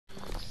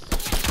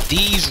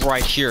These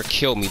right here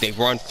kill me. They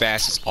run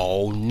fast as...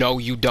 Oh, no,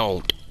 you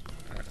don't.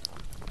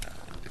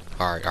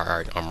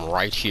 Alright. I'm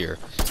right here.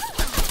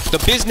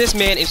 The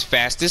businessman is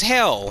fast as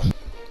hell.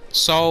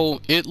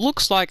 So, it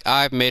looks like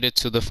I've made it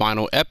to the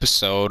final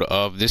episode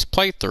of this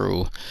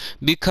playthrough,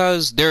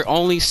 because there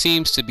only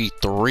seems to be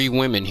 3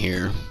 women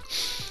here.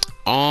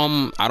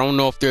 I don't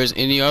know if there's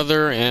any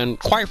other, and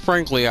quite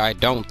frankly, I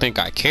don't think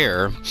I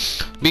care,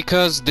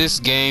 because this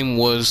game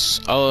was,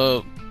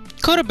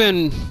 could have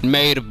been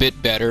made a bit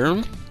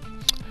better.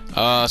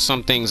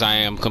 Some things I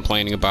am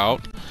complaining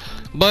about.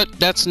 But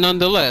that's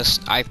nonetheless,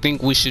 I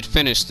think we should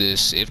finish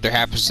this. If there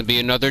happens to be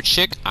another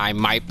chick, I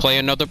might play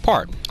another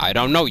part. I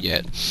don't know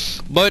yet.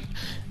 But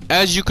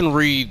as you can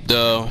read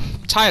the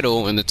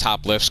title in the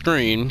top left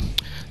screen,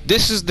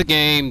 this is the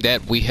game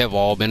that we have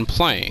all been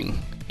playing.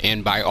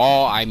 And by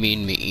all, I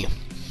mean me.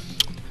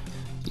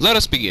 Let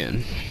us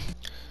begin.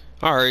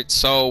 Alright,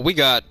 so we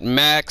got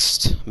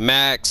maxed.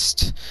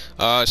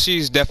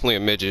 She's definitely a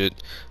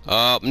midget.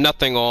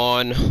 Nothing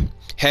on.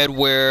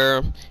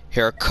 Headwear.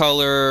 Hair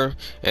color,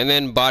 and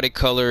then body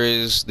color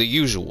is the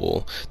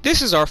usual.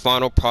 This is our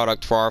final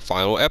product for our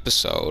final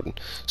episode.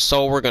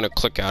 So we're gonna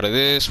click out of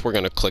this, we're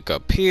gonna click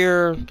up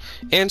here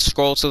and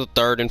scroll to the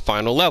 3rd and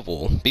final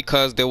level,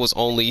 because there was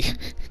only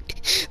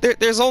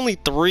there's only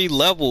 3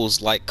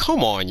 levels. Like,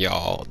 come on,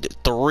 y'all,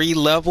 3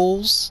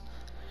 levels,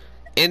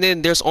 and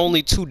then there's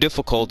only 2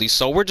 difficulties,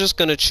 so we're just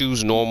gonna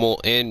choose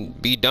normal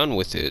and be done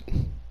with it.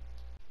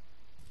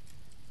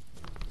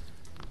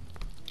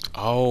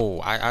 Oh,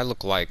 I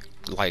look like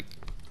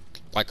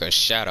a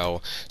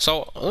shadow.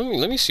 So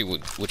let me see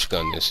which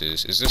gun this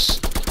is. Is this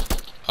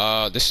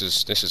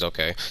this is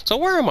okay. So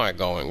where am I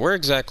going? Where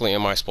exactly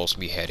am I supposed to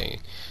be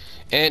heading?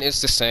 And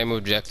it's the same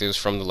objectives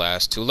from the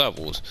last 2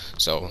 levels.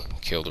 So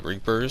kill the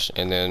Reapers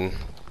and then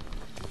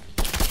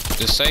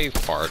the save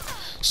part.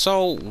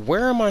 So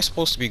where am I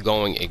supposed to be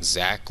going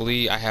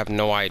exactly? I have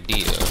no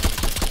idea.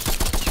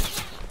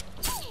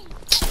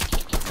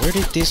 Where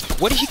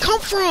did he come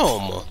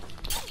from?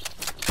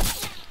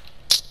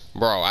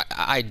 Bro,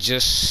 I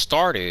just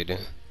started.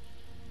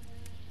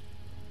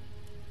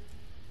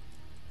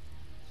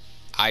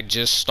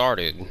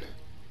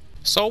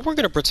 So we're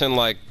gonna pretend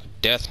like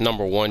death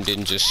number 1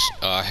 didn't just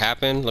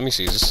happen. Let me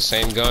see, is this the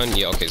same gun?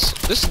 Yeah, okay, so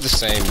this is the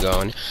same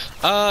gun.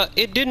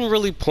 It didn't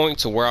really point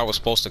to where I was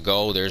supposed to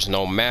go. There's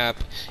no map.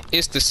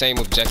 It's the same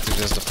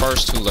objectives as the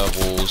first 2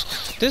 levels.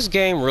 This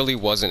game really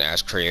wasn't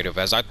as creative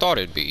as I thought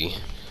it'd be.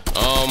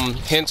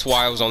 Hence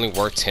why it was only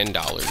worth $10,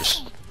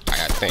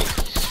 I think.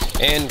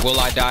 And will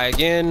I die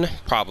again?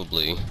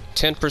 Probably.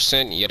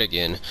 10% yet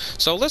again.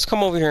 So let's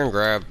come over here and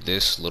grab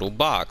this little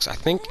box. I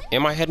think,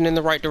 am I heading in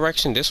the right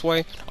direction? This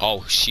way?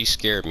 Oh, she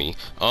scared me.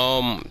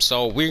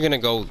 So we're gonna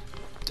go,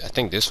 I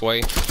think this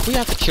way. We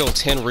have to kill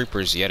 10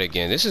 Reapers yet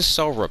again. This is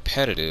so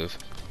repetitive.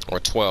 Or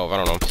 12,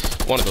 I don't know.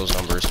 One of those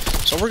numbers.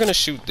 So we're gonna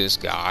shoot this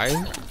guy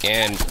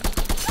and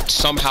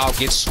somehow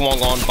get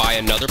swung on by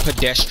another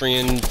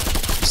pedestrian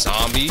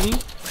zombie.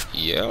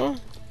 Yeah.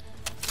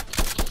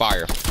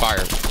 Fire.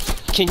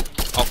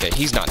 Okay,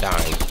 he's not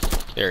dying.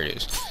 There it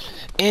is.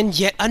 And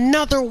yet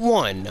another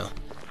one.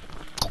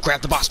 Go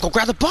grab the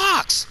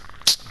box.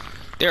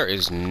 There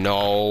is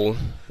no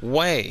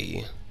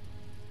way.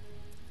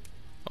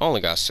 I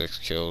only got 6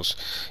 kills.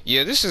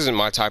 Yeah, this isn't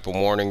my type of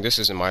morning. This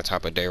isn't my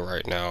type of day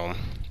right now.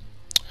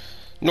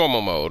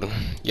 Normal mode,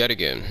 yet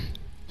again.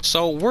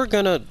 So we're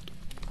gonna,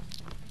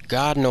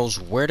 God knows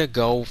where to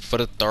go for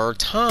the 3rd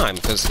time,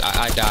 because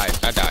I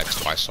died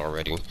twice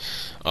already.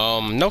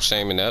 No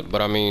shame in that,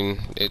 but I mean,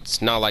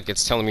 it's not like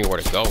it's telling me where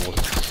to go.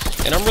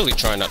 And I'm really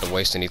trying not to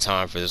waste any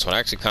time for this one. I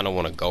actually kind of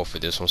want to go for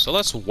this one. So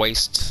let's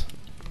waste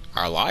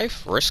our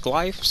life, risk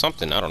life,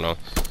 something, I don't know.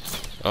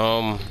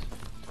 I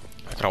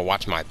gotta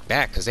watch my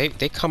back, because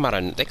they come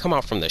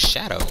out from the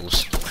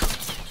shadows.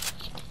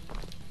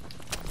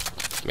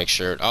 Make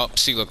sure, oh,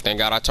 see, look, thank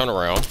God I turn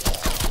around.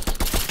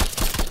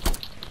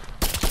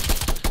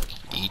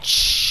 Eat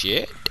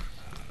shit.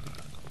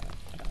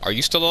 Are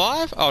you still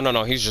alive? Oh,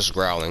 no, he's just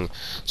growling.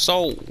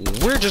 So,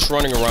 we're just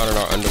running around in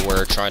our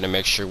underwear trying to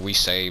make sure we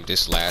save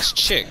this last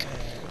chick.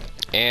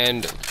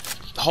 And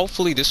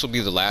hopefully this will be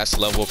the last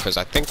level, because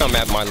I think I'm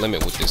at my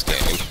limit with this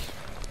game.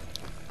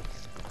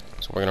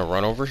 So we're going to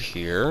run over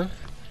here.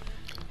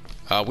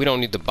 We don't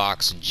need the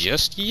box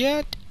just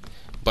yet,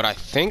 but I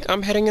think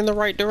I'm heading in the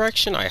right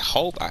direction. I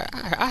hope.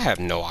 I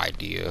have no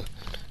idea.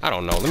 I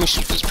don't know. Let me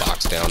shoot this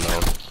box down, though.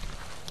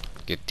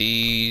 Get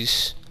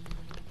these.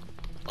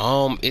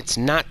 It's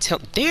not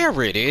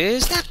there it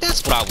is.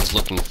 That's what I was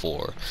looking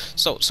for.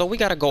 So we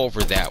gotta go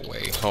over that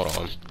way. Hold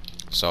on.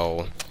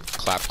 So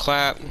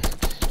clap.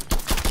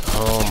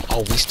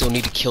 Oh, we still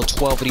need to kill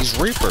 12 of these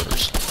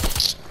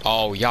Reapers.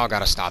 Oh, y'all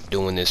gotta stop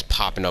doing this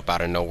popping up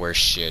out of nowhere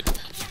shit.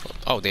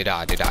 Oh, they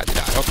died.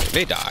 Okay,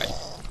 they died.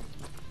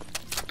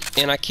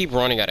 And I keep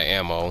running out of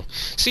ammo.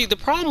 See, the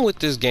problem with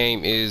this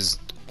game is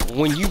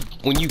when you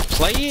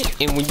play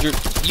it and when you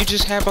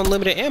just have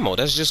unlimited ammo.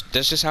 That's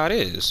just how it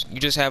is.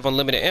 You just have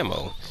unlimited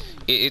ammo.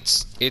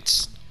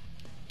 It's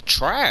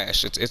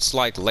trash. It's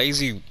like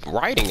lazy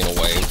writing in a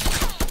way.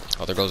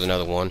 Oh, there goes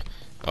another one.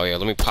 Oh yeah,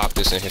 let me pop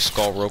this in his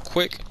skull real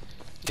quick.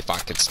 If I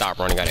could stop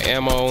running out of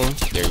ammo.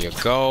 There you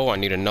go. I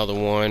need another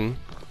one.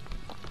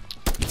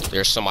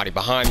 There's somebody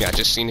behind me. I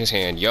just seen his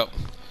hand. Yup.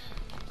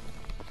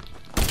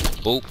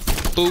 Boop,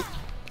 boop,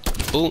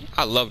 boop.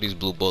 I love these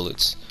blue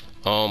bullets.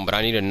 But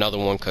I need another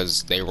one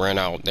because they ran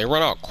out. They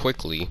run out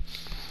quickly.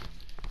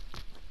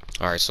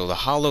 Alright, so the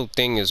hollow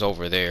thing is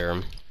over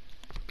there.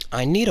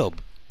 I need a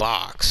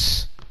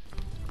box.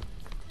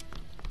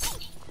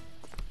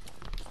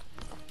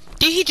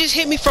 Did he just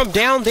hit me from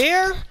down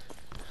there?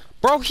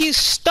 Bro, he's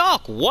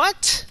stuck.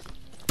 What?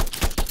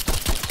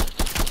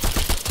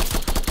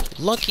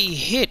 Lucky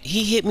hit.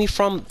 He hit me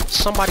from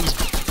somebody's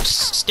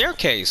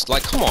staircase.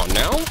 Like, come on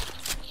now.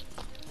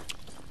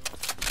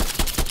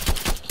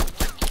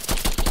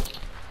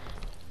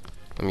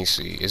 Let me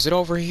see. Is it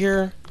over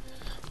here?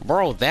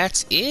 Bro,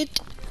 that's it?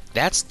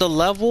 That's the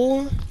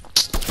level?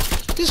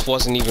 This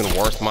wasn't even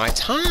worth my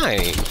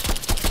time.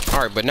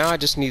 Alright, but now I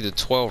just need the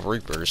 12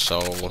 Reapers, so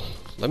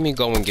let me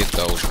go and get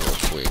those real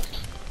quick.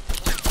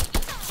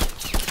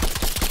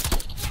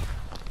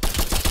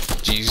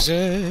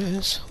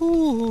 Jesus.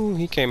 Ooh,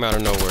 he came out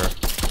of nowhere.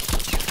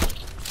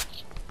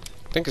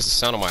 I think it's the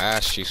sound of my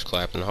ass cheeks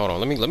clapping. Hold on,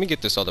 let me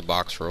get this other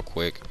box real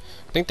quick.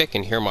 I think they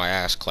can hear my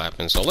ass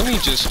clapping, so let me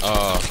just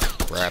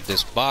grab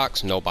this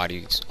box.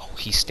 Nobody's. Oh,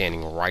 he's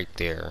standing right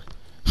there.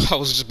 I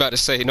was just about to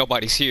say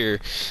nobody's here.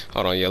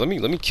 Hold on, yeah. Let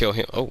me kill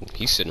him. Oh,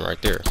 he's sitting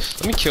right there.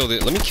 Let me kill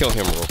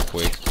him real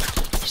quick.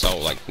 So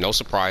like no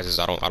surprises.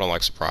 I don't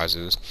like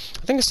surprises.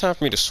 I think it's time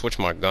for me to switch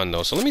my gun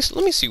though. So let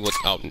me see what.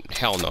 Oh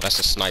hell no, that's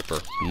a sniper.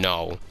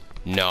 No.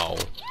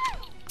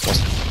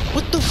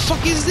 What the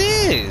fuck is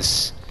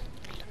this?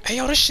 Hey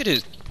yo, this shit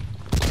is.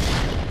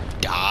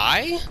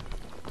 Die?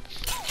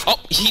 Oh,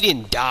 he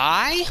didn't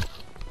die?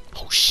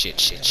 Oh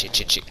shit.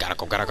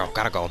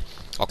 Gotta go.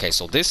 Okay,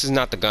 so this is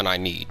not the gun I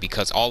need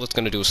because all it's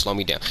gonna do is slow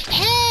me down.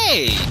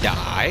 Hey,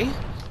 die.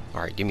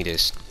 Alright, give me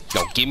this.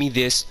 No, give me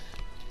this.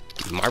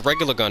 Give me my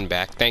regular gun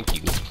back. Thank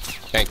you,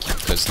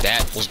 because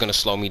that was gonna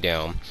slow me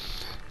down.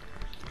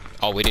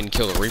 Oh, we didn't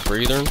kill the Reaper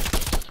either.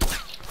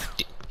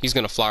 He's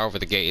gonna fly over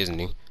the gate, isn't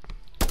he?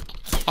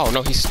 Oh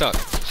no, he's stuck.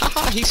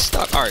 Haha, he's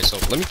stuck. Alright, so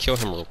let me kill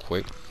him real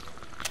quick.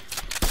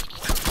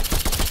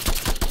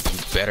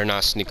 You better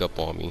not sneak up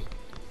on me.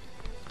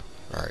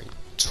 Alright,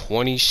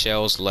 20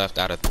 shells left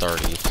out of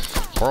 30.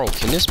 Bro,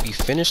 can this be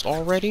finished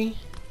already?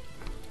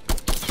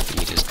 Give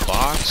me this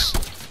box.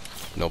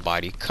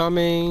 Nobody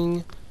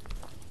coming.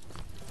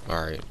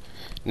 Alright,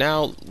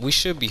 now we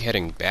should be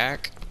heading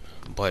back,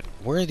 but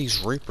where are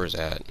these Reapers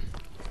at?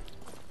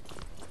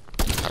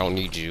 I don't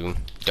need you.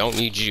 Don't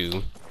need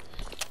you.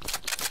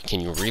 Can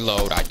you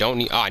reload? I don't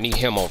need. Oh, I need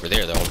him over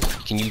there though.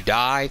 Can you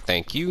die?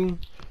 Thank you.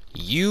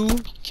 You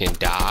can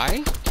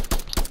die.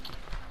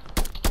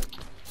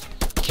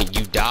 Can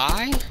you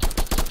die?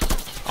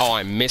 Oh,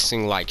 I'm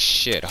missing like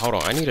shit. Hold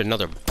on, I need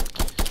another.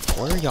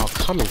 Where are y'all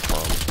coming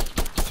from?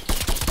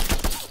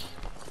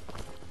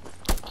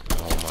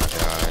 Oh my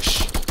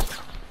gosh.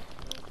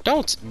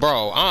 Don't,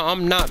 bro.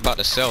 I'm not about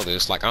to sell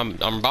this. Like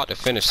I'm about to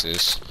finish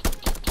this.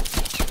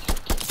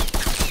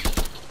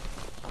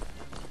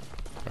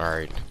 All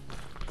right.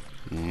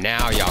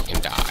 Now y'all can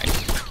die.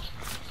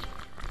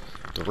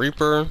 The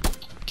Reaper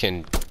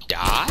can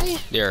die?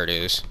 There it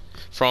is.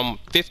 From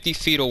 50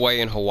 feet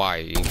away in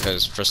Hawaii,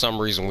 because for some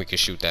reason we can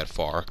shoot that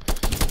far.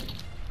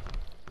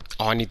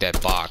 Oh, I need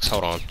that box.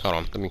 Hold on.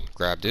 Let me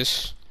grab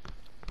this.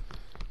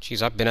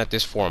 Jeez, I've been at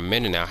this for a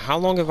minute now. How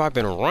long have I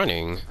been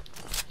running?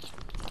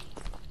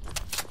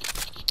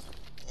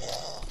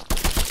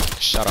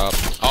 Shut up.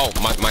 Oh,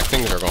 my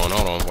things are going.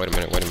 Hold on. Wait a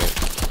minute.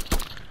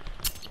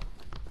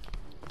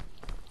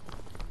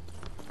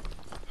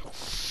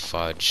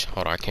 Fudge.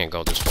 Hold on, I can't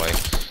go this way.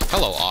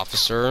 Hello,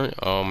 officer.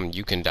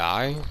 You can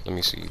die. Let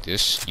me see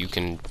this. You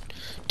can.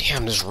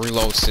 Damn, this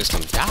reload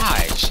system.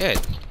 Die. Shit.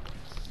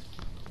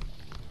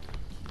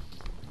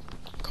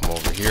 Come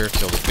over here.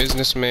 Kill the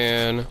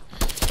businessman.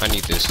 I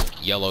need this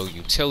yellow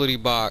utility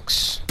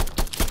box.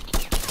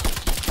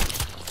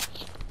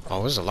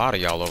 Oh, there's a lot of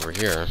y'all over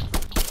here.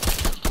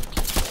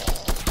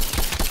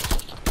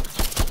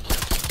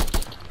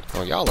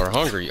 Oh, y'all are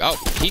hungry. Oh,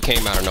 he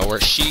came out of nowhere.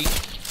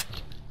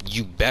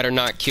 You better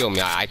not kill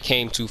me. I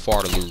came too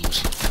far to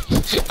lose.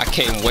 I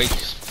came way.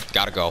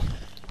 Gotta go.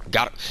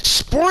 Gotta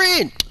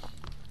sprint.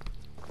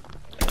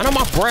 I know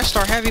my breasts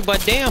are heavy,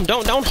 but damn,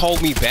 don't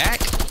hold me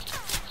back.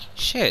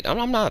 Shit,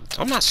 I'm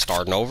not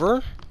starting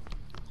over.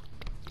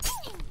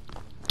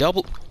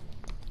 Double.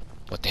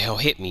 What the hell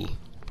hit me?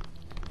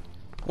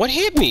 What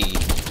hit me?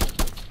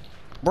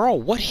 Bro,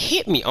 what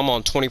hit me? I'm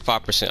on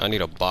 25%. I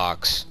need a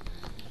box.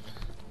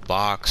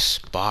 Box.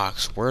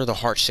 Where are the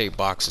heart-shaped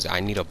boxes?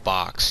 I need a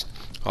box.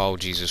 Oh,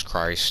 Jesus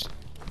Christ.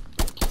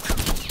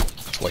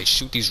 Wait,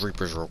 shoot these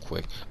Reapers real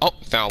quick. Oh,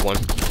 found one.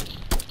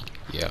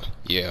 Yeah.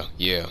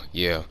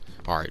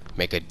 Alright,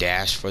 make a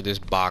dash for this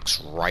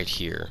box right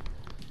here.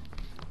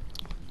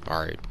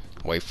 Alright,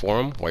 wait for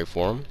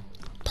him.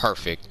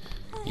 Perfect.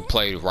 He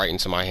played right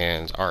into my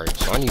hands. Alright,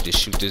 so I need to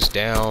shoot this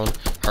down.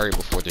 Hurry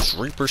before this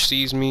Reaper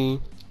sees me.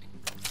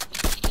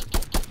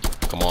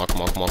 Come on,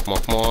 come on, come on, come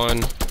on, come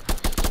on.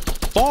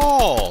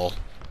 Fall!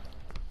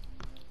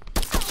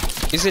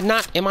 Is it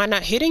not? Am I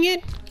not hitting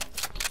it?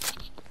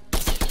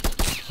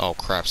 Oh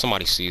crap,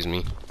 somebody sees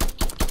me.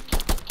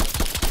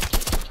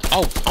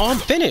 Oh, I'm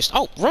finished.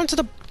 Oh, run to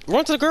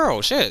the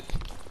girl. Shit.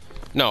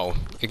 No,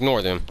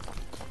 ignore them.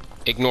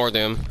 Ignore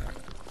them.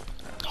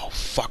 Oh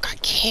fuck, I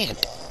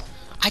can't.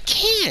 I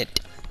can't.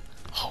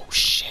 Oh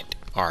shit.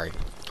 Alright.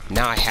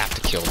 Now I have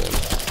to kill them.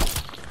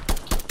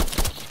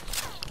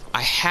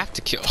 I have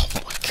to kill. Oh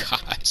my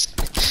gosh.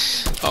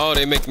 Oh,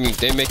 they making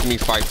me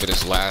fight for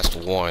this last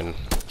one.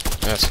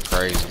 That's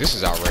crazy. This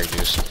is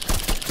outrageous.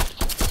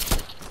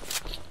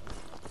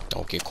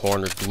 Don't get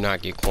cornered. Do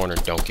not get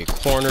cornered. Don't get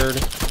cornered.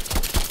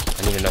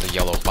 I need another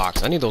yellow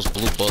box. I need those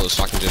blue bullets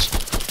so I can just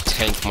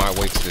tank my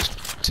way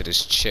to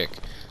this chick.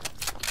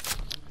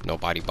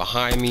 Nobody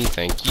behind me.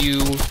 Thank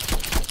you.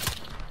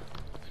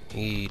 I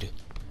need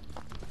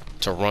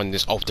to run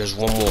this. Oh, there's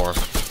one more.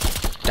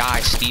 Die,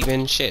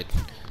 Steven. Shit.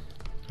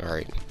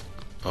 Alright.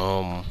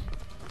 I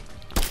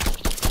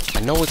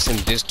know it's in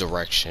this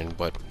direction,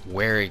 but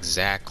where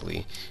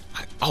exactly?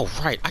 Oh,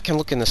 right. I can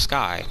look in the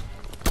sky.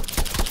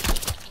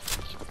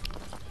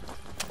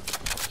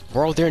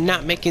 Bro, they're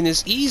not making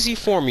this easy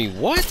for me.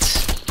 What?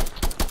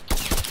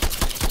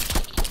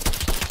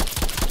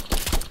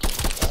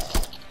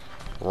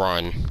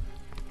 Run.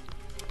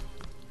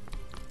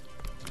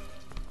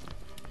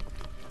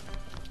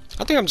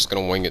 I think I'm just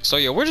gonna wing it. So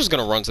yeah, we're just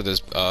gonna run to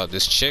this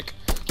this chick.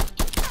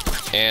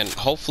 And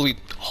hopefully...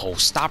 Oh,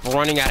 stop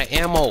running out of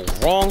ammo.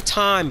 Wrong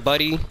time,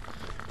 buddy.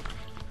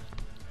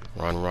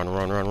 Run, run,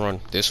 run, run, run.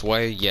 This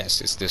way?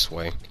 Yes, it's this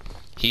way.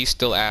 He's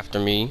still after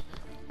me.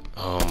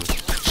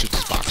 Shoot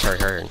this box. Hurry,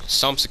 hurry.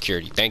 Some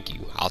security. Thank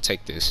you. I'll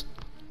take this.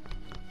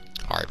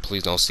 Alright,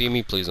 please don't see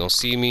me. Please don't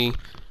see me.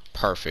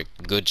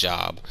 Perfect. Good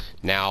job.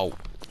 Now...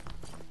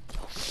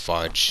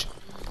 Fudge.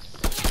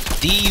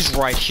 These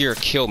right here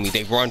kill me.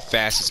 They run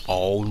fast as...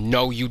 Oh,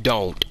 no, you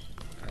don't.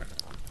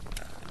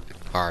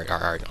 Alright,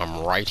 alright.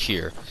 I'm right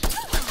here.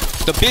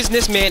 The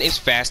businessman is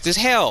fast as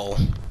hell.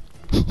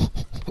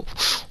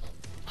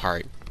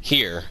 Alright,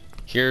 here.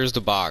 Here's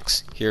the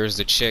box. Here's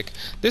the chick.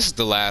 This is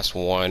the last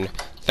one.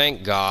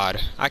 Thank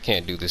God. I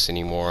can't do this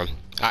anymore.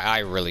 I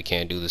really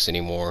can't do this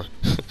anymore.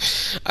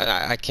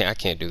 I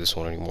can't do this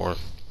one anymore.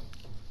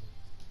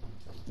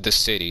 The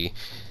city.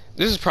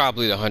 This is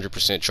probably the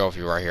 100% trophy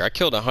right here. I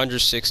killed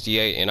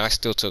 168 and I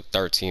still took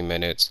 13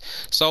 minutes.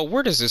 So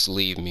where does this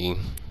leave me?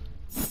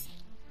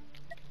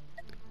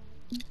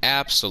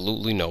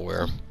 Absolutely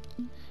nowhere.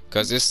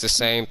 Because it's the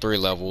same 3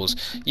 levels.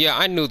 Yeah,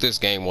 I knew this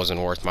game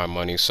wasn't worth my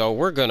money. So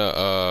we're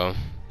gonna,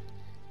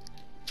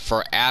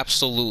 for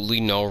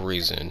absolutely no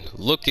reason.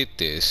 Look at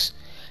this.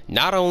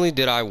 Not only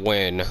did I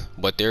win,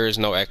 but there is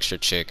no extra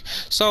chick.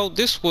 So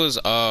this was,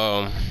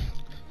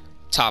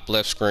 top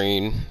left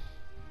screen.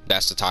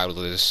 That's the title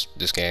of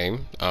this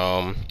game.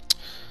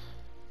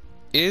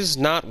 Is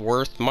not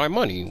worth my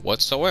money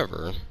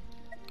whatsoever.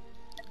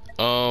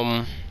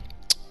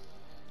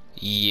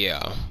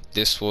 Yeah,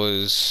 this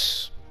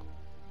was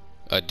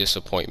a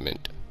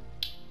disappointment.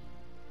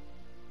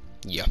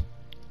 Yeah.